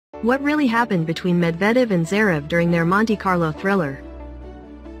What really happened between Medvedev and Zverev during their Monte Carlo thriller?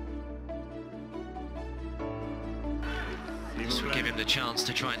 This will give him the chance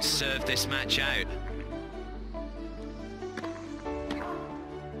to try and serve this match out.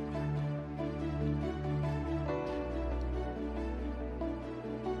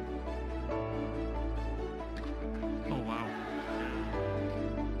 Oh wow.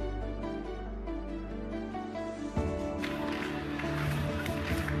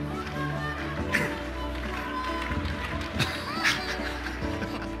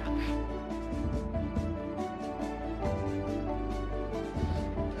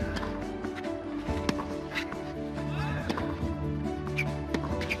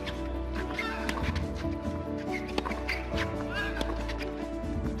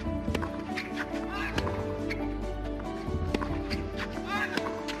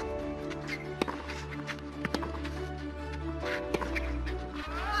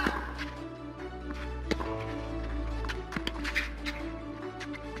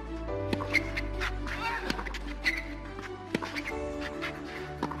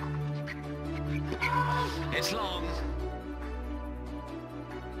 It's long.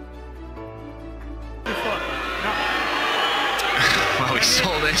 Well, we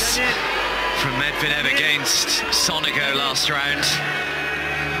saw this from Medvedev against Sonigo last round.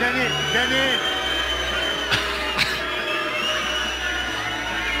 Daniil.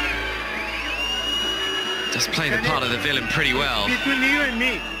 Does play the part of the villain pretty well. It's between you and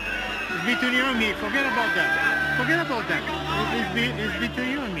me. It's between you and me. Forget about that. Forget about that. It's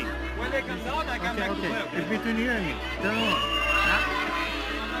between you and me. Okay. It's between you and me. Don't worry. Huh?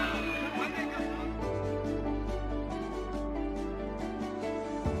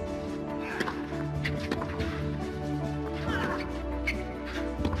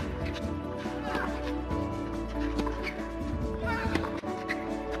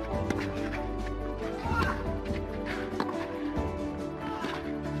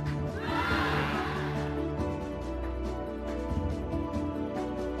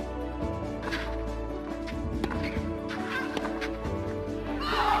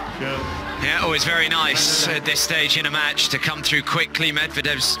 Yeah, always very nice at this stage in a match to come through quickly.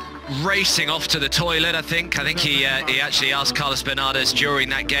 Medvedev's racing off to the toilet, I think. He actually asked Carlos Bernardes during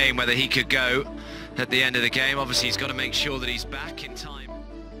that game whether he could go at the end of the game. Obviously, he's got to make sure that he's back in time.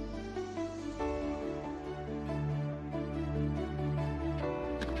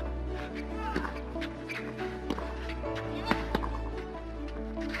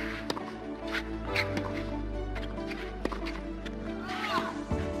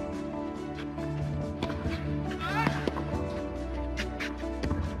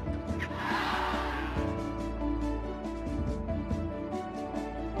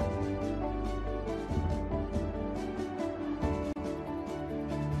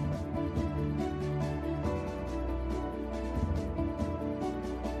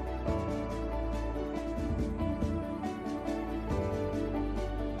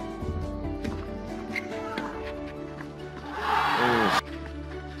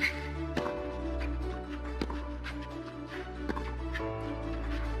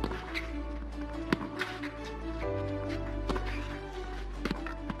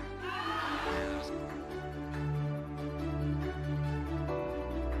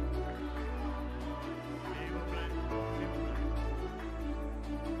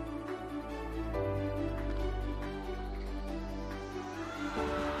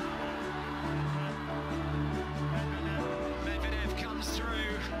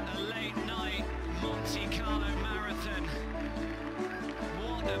 Through a late night Monte Carlo marathon.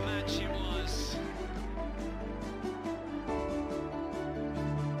 What a match it was.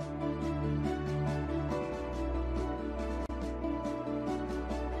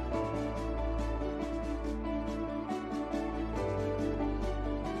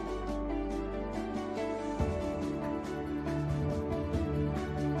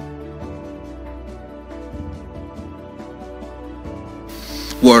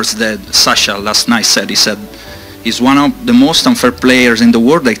 Words that Sasha last night said. He said he's one of the most unfair players in the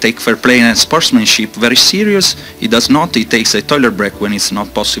world. They take fair play and sportsmanship very serious. He does not. He takes a toilet break when it's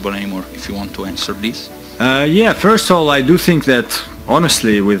not possible anymore. If you want to answer this. Yeah, first of all, I do think that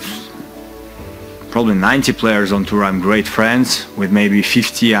honestly with probably 90 players on tour I'm great friends. With maybe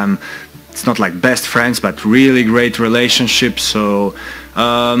 50 it's not like best friends but really great relationships. So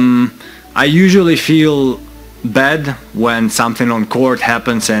I usually feel bad when something on court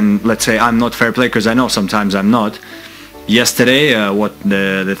happens and let's say I'm not fair play, because I know sometimes I'm not. Yesterday what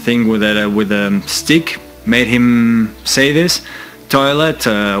the thing with the stick made him say this. Toilet,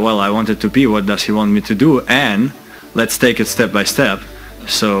 well, I wanted to pee, what does he want me to do? And let's take it step by step.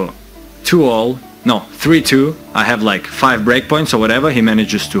 So 2-all, no, 3-2. I have like 5 break points or whatever. He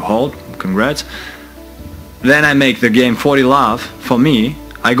manages to hold. Congrats. Then I make the game 40-love for me.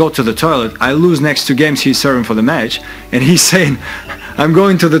 I go to the toilet. I lose next 2 games he's serving for the match, and he's saying I'm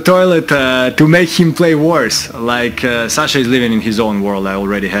going to the toilet to make him play worse. Like Sasha is living in his own world. I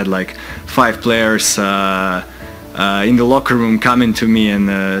already had like 5 players in the locker room coming to me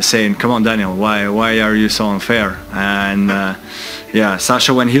and saying, "Come on, Daniil, why are you so unfair?" And yeah,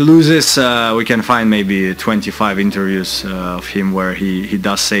 Sasha, when he loses, we can find maybe 25 interviews of him where he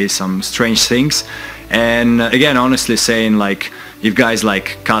does say some strange things. And again, honestly saying, like, if guys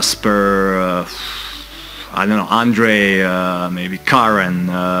like Casper, I don't know, Andre, maybe Karen,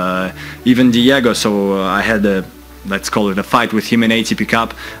 even Diego, so I had a, let's call it a fight with him in ATP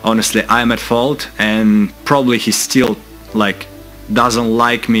Cup. Honestly, I'm at fault, and probably he still like doesn't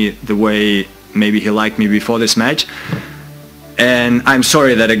like me the way maybe he liked me before this match. And I'm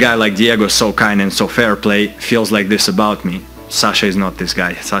sorry that a guy like Diego, so kind and so fair play, feels like this about me. Sasha is not this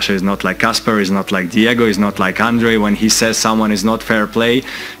guy. Sasha is not like Casper, is not like Diego, is not like Andre. When he says someone is not fair play,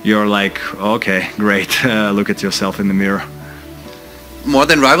 you're like, okay, great, look at yourself in the mirror. More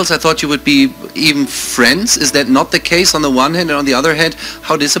than rivals, I thought you would be even friends. Is that not the case on the one hand? And on the other hand,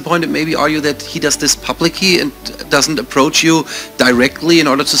 how disappointed maybe are you that he does this publicly and doesn't approach you directly in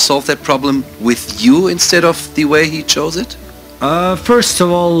order to solve that problem with you instead of the way he chose it? First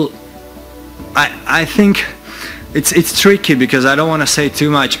of all, I think it's tricky because I don't want to say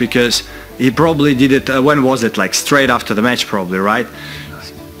too much, because he probably did it, when was it, like straight after the match probably, right?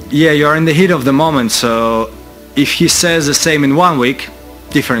 Yeah, you're in the heat of the moment, so if he says the same in 1 week,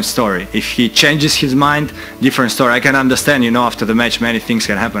 different story. If he changes his mind, different story. I can understand, you know, after the match many things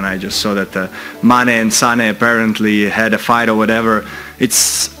can happen. I just saw that Mane and Sane apparently had a fight or whatever.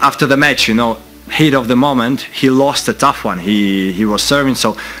 It's after the match, you know, heat of the moment. He lost a tough one. He was serving,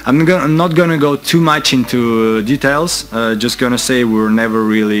 so I'm not gonna go too much into details. Just gonna say we were never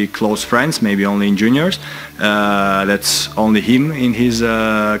really close friends, maybe only in juniors. That's only him in his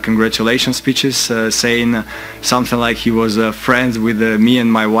congratulations speeches saying something like he was friends with me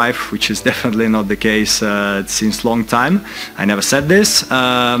and my wife, which is definitely not the case since long time. I never said this,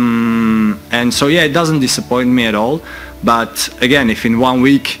 and so yeah, it doesn't disappoint me at all. But again, if in 1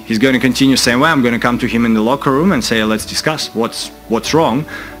 week he's going to continue same way, I'm going to come to him in the locker room and say, let's discuss what's wrong.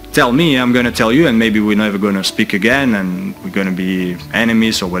 Tell me, I'm going to tell you, and maybe we're never going to speak again and we're going to be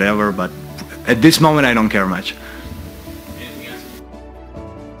enemies or whatever. But at this moment, I don't care much.